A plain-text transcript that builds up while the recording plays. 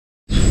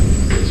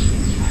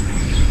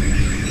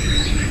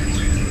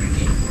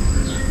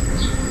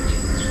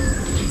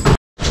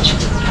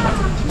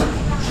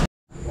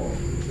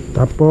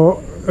Tapak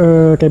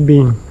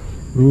cabin.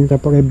 Ni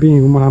tapak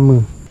cabin rumah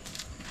hama.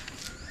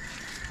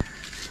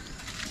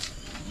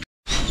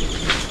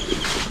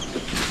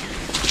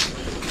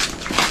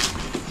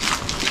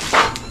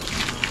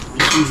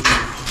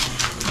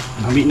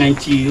 Ambil 9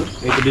 tu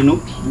daripada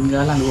Nur.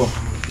 Tinggalan dua.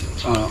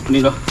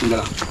 Ni dah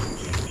tinggal lah.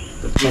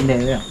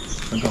 Pendek je.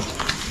 Contoh.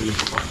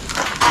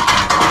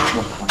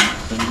 Buah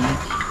panas.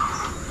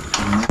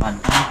 Ini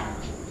panas.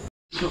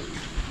 So,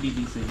 di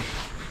diesel.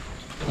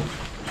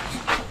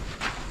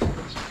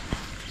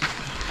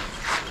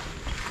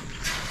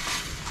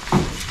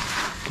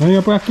 Ni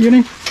apa kaki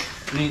ni?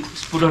 Ni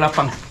 10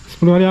 lapang.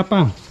 10 hari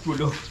lapang.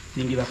 10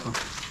 tinggi lapang.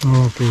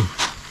 Oh, okey.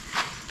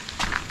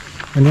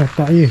 Ini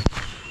atak je.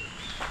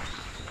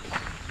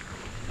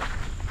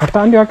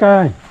 Atak dia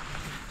akan.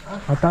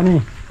 Atak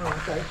ni.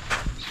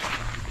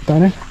 Atak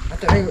ni?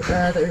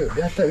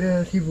 Atak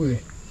dia 1000 je.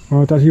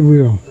 Oh, tak 1000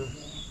 tu.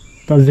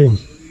 Tak zinc.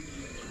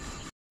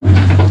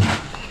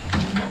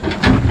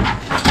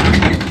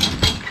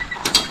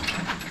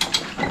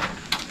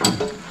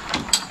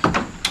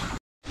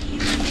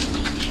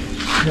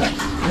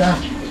 Ya.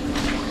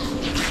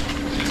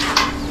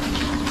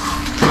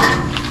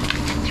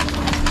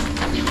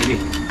 Ini.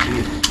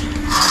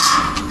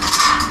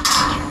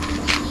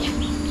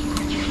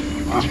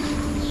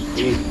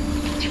 Ini.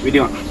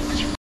 Video.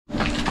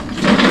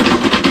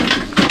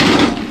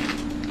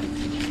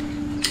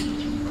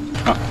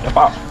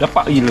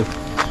 Dapat gila.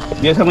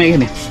 Dia sama yang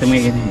ni, sama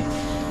yang ni.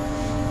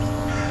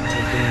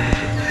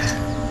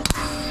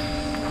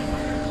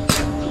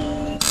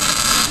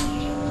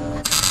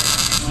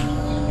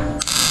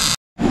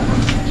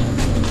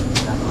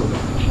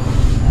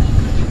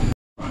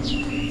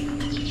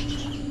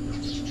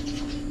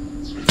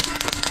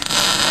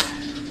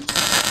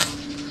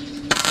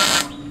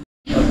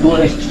 Dua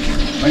deh.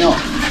 Banyak.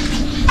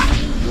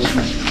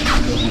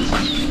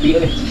 Tiga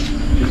deh.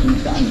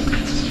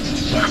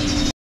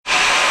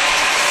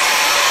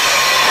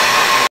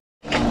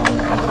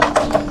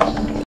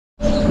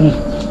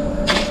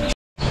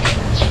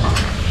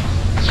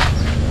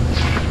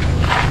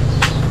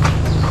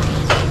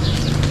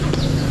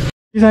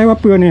 Saya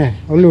berapa ni?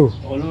 Olu.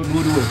 Olu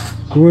dua-dua.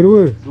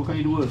 Dua-dua. 2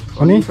 kali 2.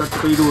 Oh ni? 1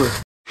 kali 2.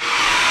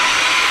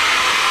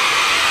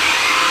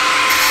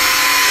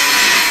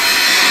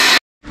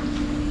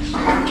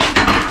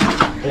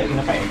 Ayat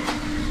kena pakai.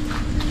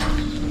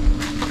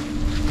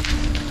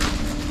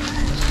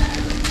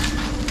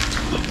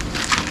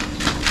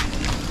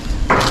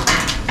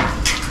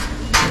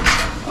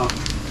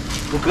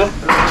 Buka.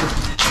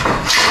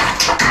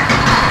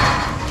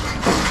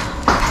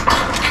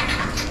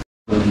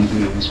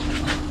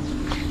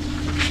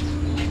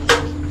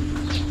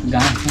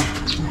 Gas.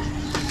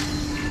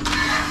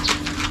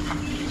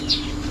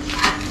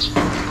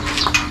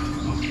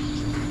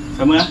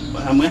 Sama lah,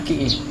 sama lah.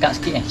 Sikit kat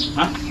sikit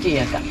Ha? Sikit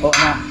ya kat. Oh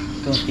nak.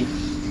 Turun sikit.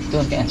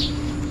 Turun sikit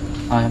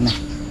sama.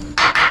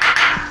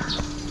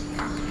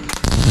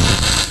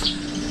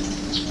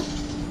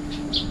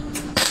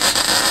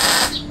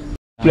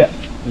 Boleh?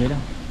 Boleh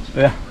dah.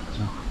 Boleh.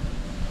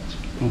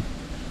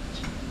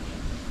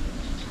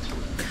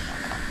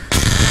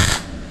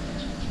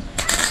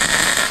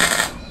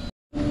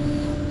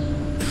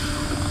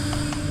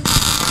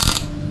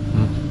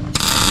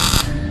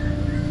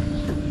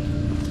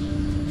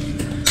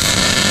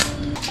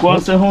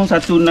 Kuasa hong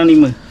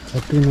 165.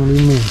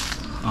 165.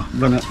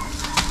 Bukan nak.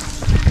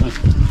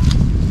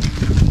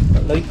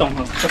 Lagi tong.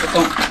 Satu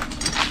tong.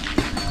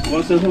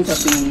 Kuasa hong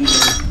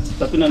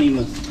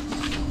 165.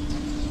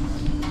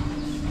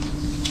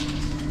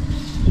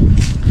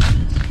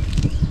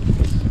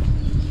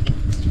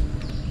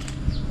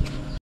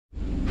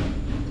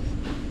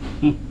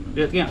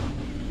 Lihat ni.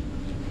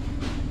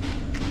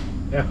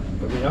 Ya,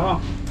 bagi ya.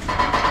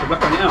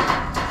 Sebelah ni ah.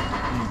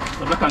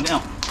 Sebelah ni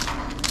ah.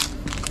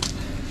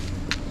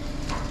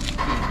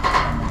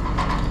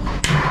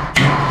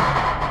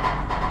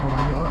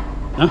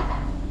 Hah?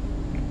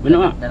 Banyak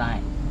tak? Dah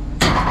naik.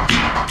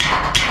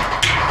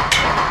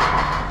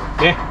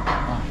 Okey.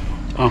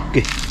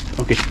 Okey.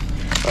 Okey.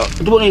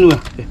 Tutup ni dulu.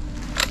 Okey.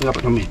 Tengah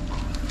dapat kami.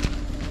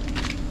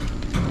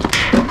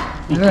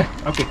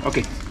 Okey,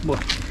 okey.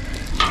 Buat.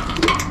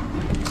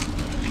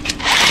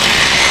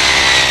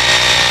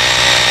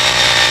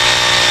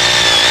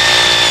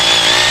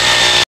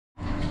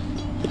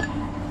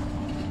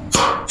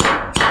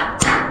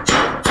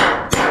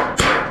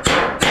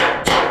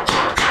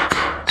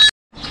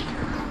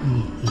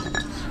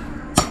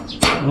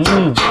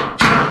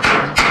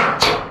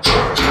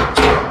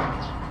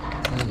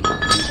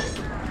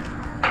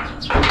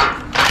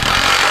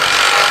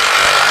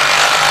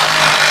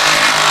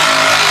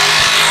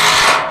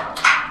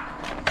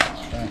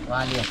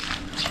 Wah dia.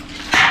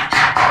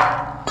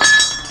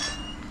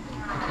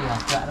 Okey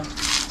agak tu.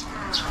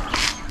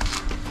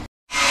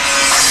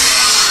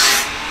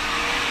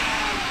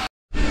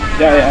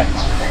 Ya.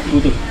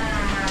 Tutup.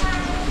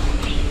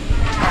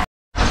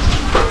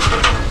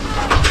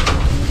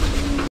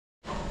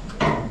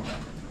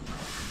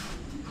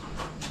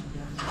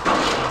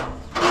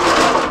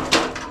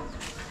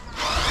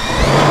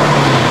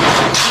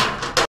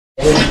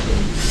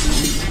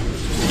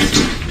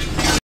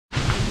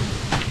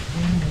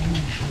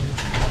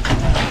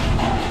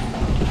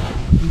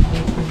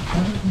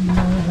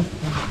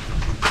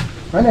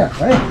 Mana?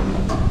 Baik.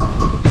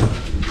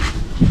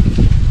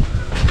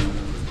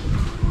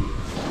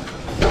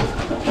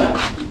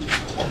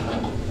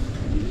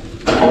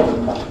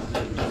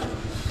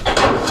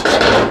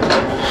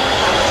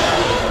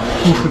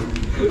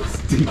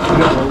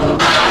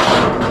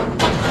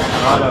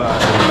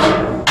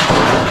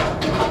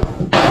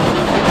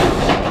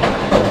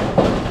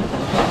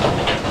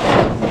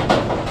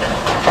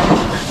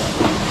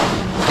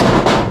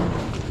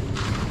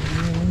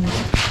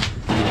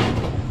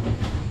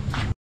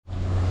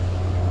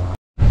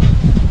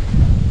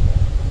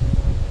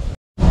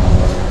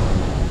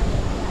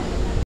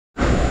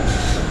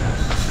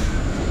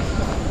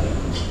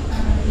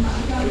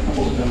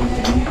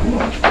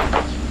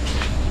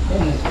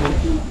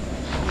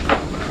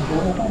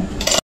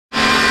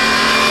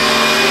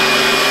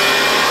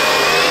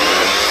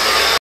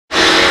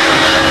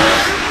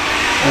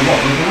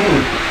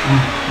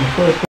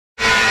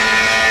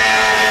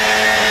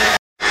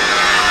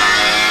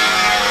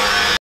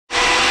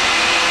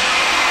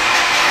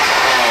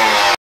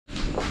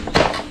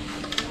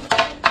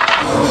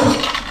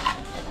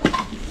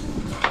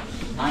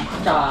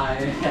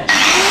 Trời.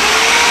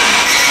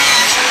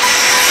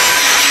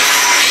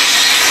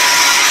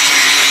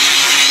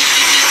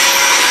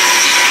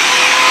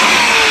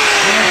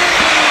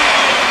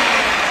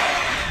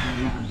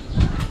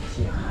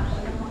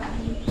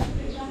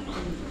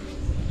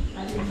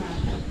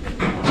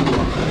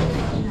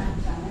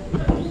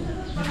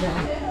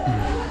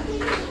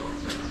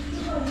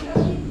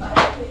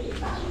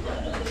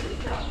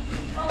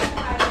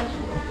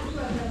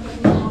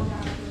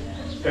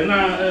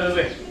 Kena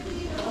weh.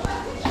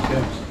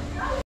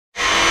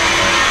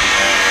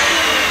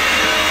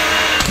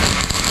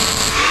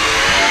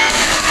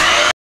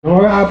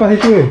 Orang apa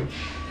itu?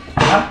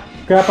 Ha?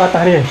 Ke apa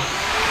atas ni?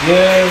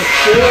 Dia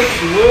 1,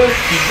 2,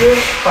 3,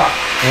 4.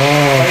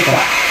 Oh, Baik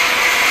tak?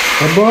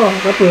 Abah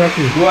berapa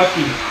laki? 2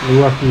 kaki.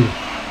 2 laki.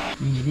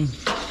 Ni.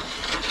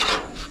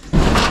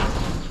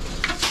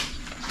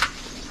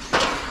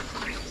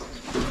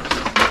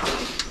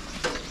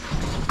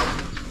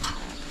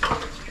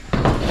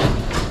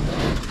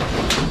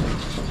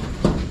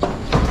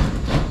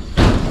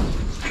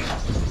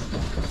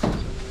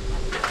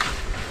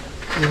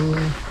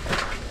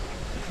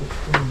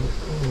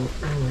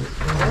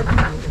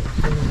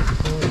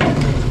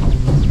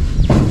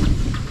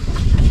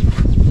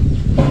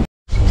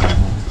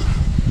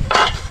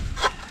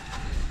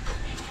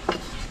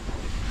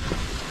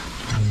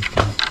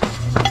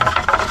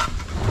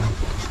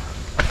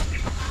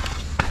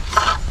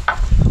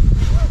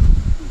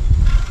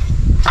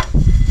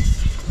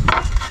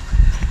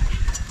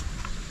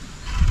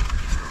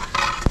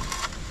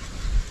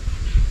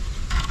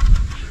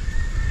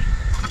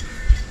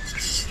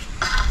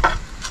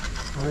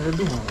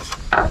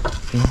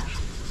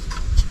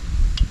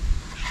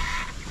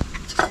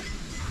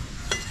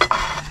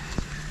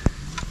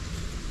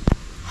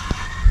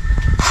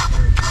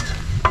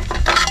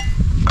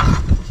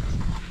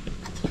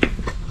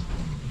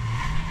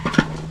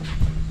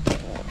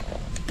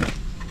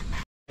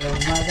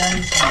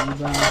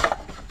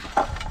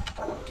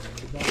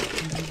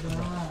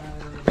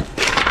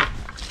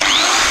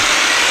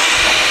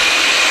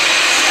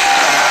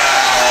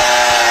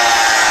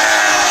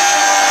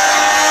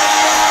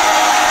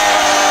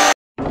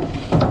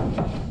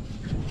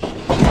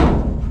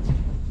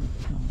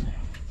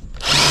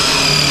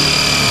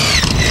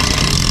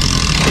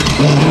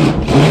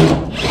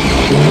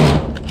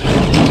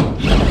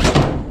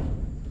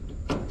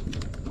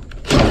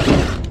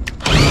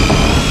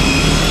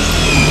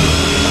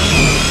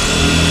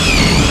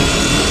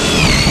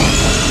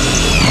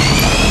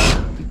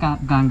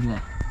 Pegang je.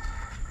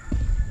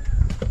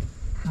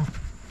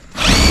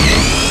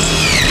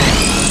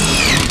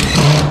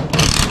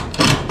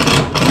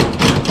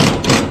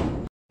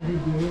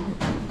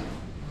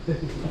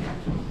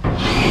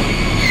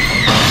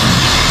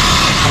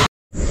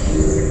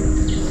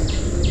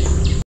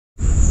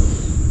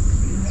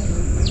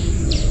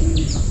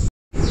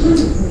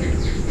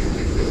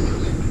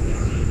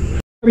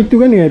 Pintu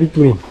kan ni? Pintu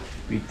ni?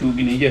 Pintu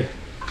gini je.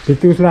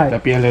 Pintu slide.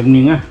 Tapi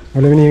aluminium lah.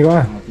 Aluminium kau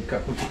ah. Tikar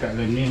pun tikar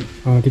aluminium.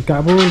 Oh,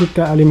 tikar pun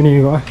tikar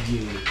aluminium kau ah.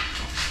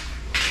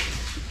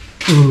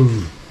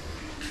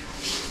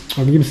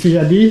 Bagi besi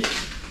tadi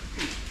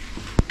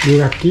 2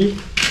 kaki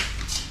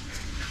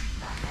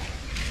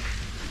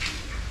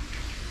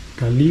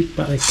kali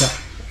 4 ekak.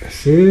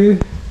 1,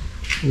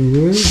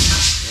 2,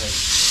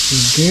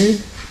 3,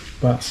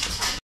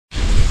 4.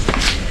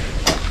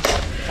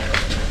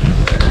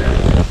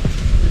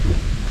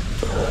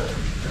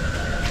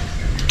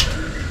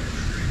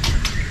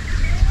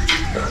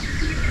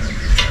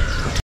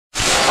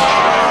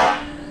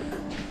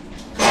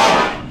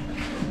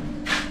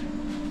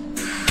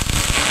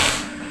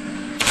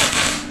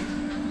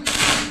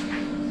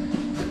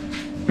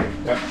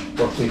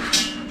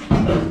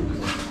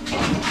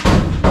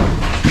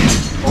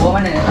 Oh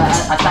mana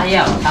atas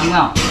ya? Sama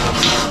kau?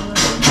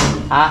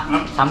 Ha?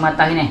 Sama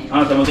atas ni?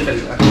 Sama kita.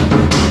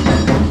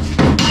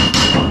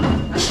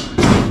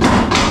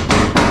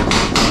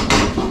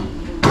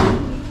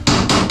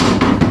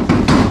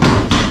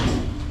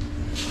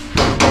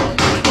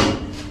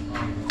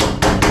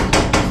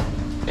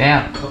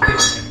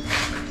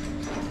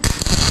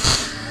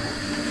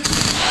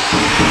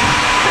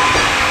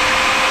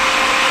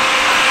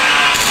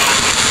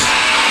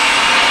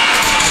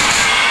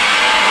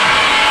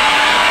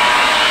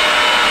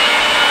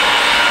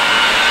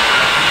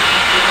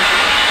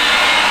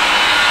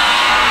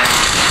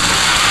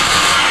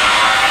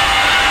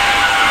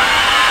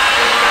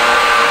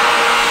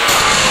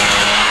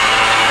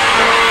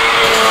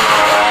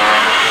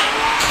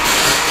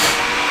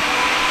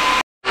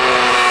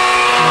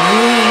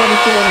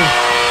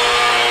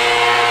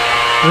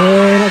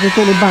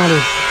 tutup lubang tu.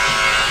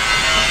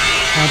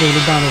 Ada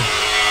lubang tu.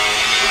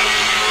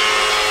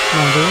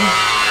 Nah tu.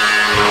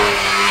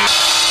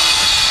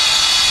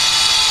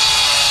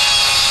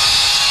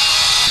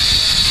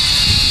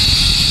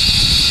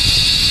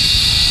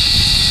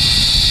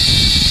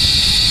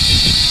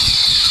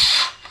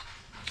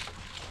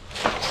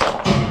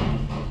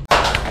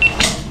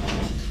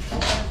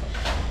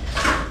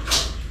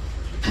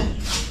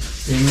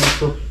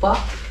 Pak,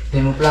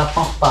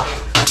 58 pak.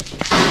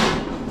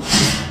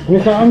 Ni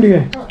kat ambil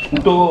ke?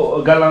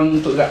 Untuk galang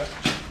untuk kat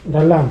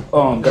Dalam.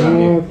 oh galang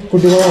dia.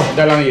 Kudu bawah.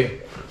 Galang dia.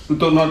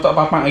 Untuk notok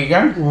papak lagi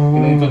kan?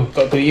 Kena untuk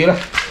tok tu je lah.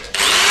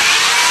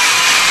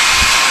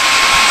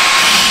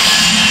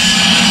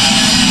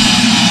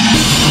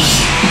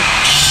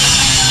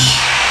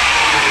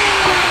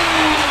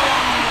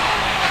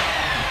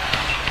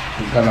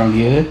 Galang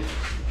dia.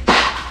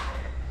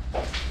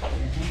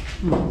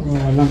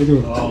 Dalam tu.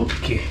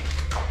 Okey.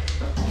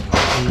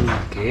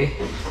 Okey.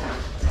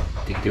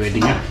 Kita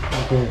wedding lah.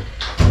 Okey.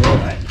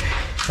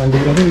 Tanda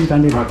dah tu,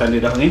 tanda. Tanda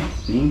dah ni.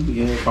 Ni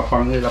dia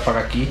papang dia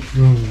 8 kaki.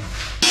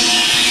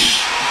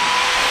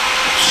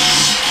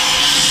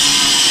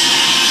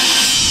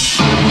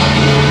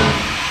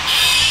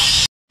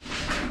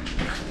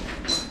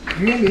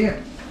 Ni dia.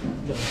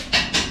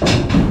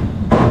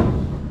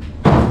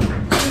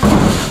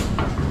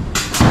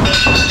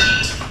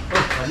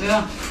 Mana?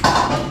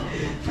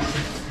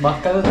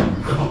 Bakal tu.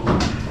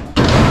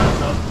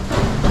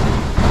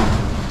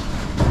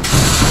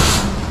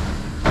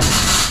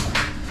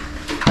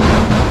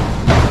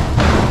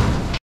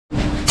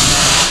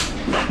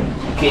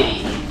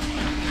 Okey.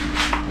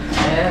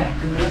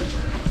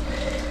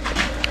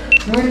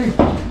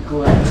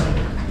 Kuat.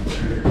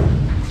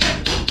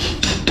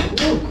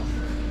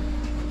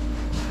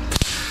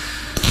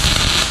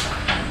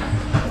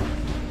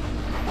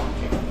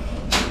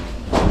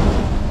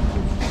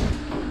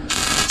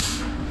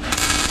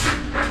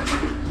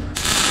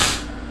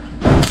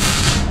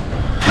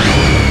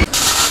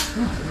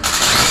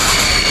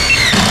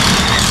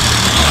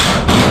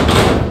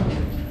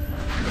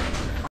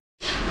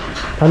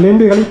 Kalian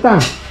dia kali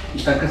tang.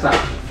 Kita kesak.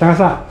 Tang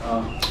asak.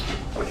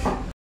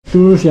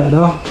 Tu siap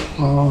dah.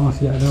 Oh,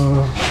 siap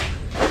dah.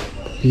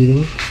 Tepi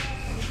tu.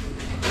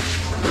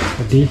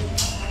 Tadi.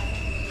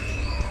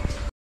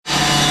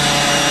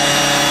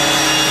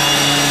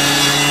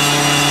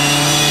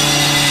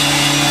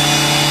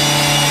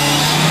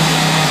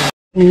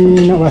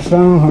 Ni nak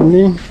pasang hak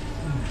ni.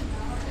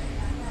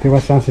 Kita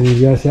pasang sini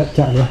biar siap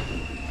cak lah.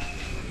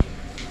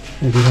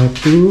 Jadi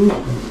satu,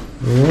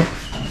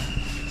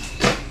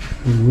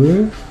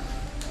 dua,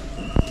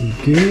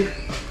 tiga,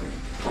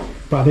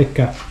 4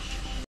 dekat.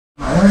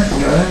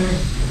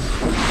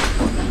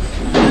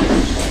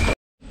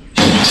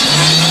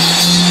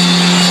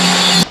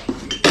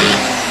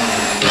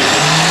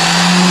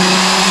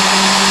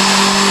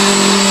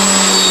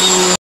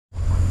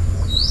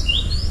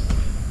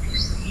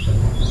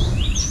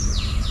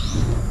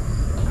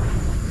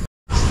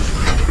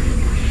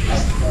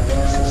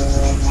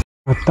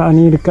 Atak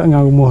ni dekat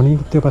dengan rumah ni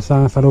kita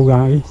pasang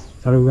saluran lagi.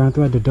 Saluran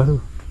tu ada dah tu.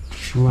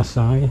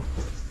 Memasang lagi.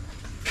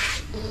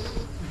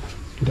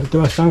 Tidak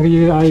terpasang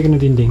kerja air kena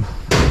dinding.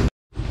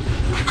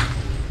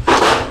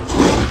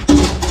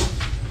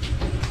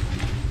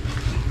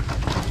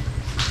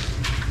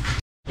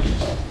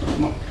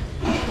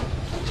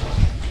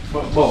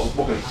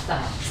 Bawa ke?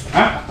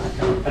 Ha?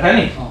 Atas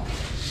ni?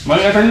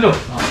 Mari atas ni dulu.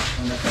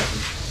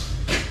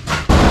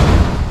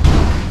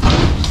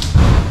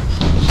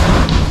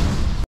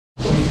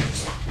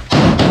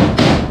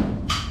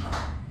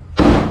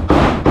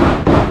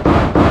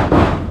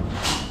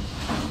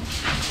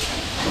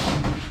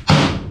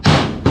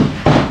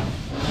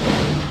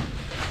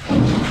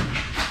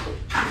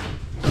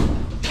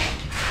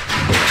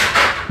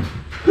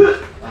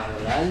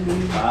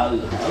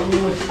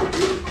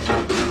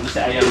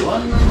 Saya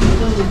warna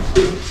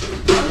itu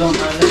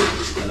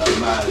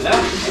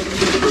malam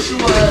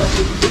suara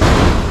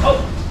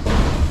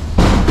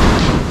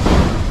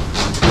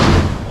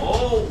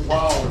oh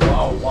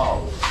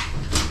wow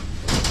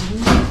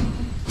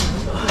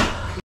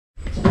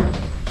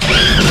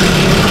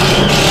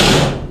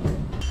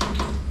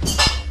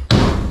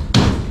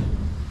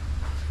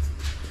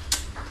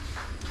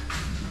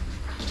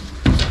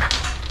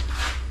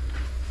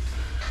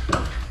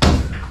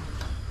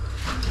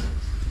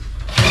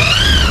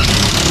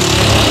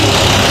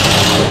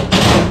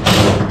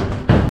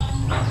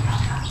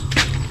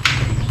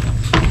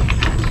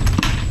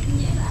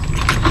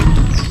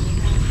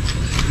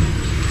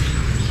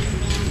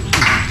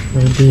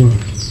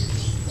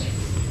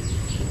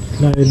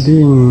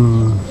sliding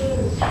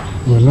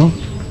mana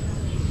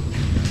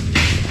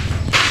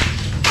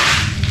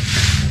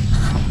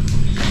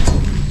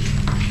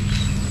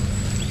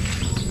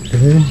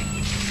okey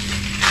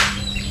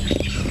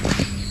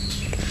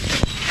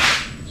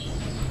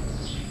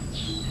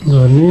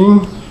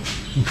running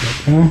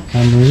kita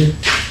ambil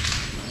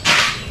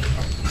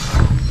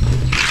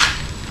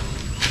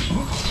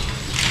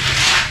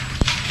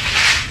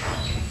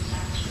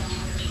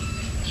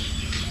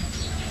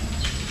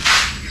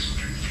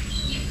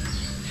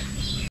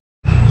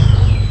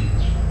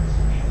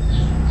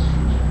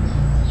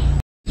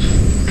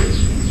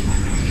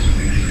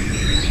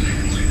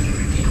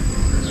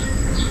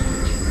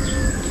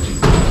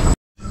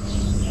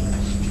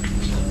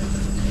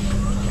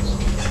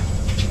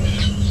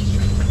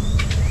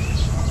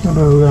Ada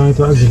orang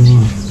itu lagi ni.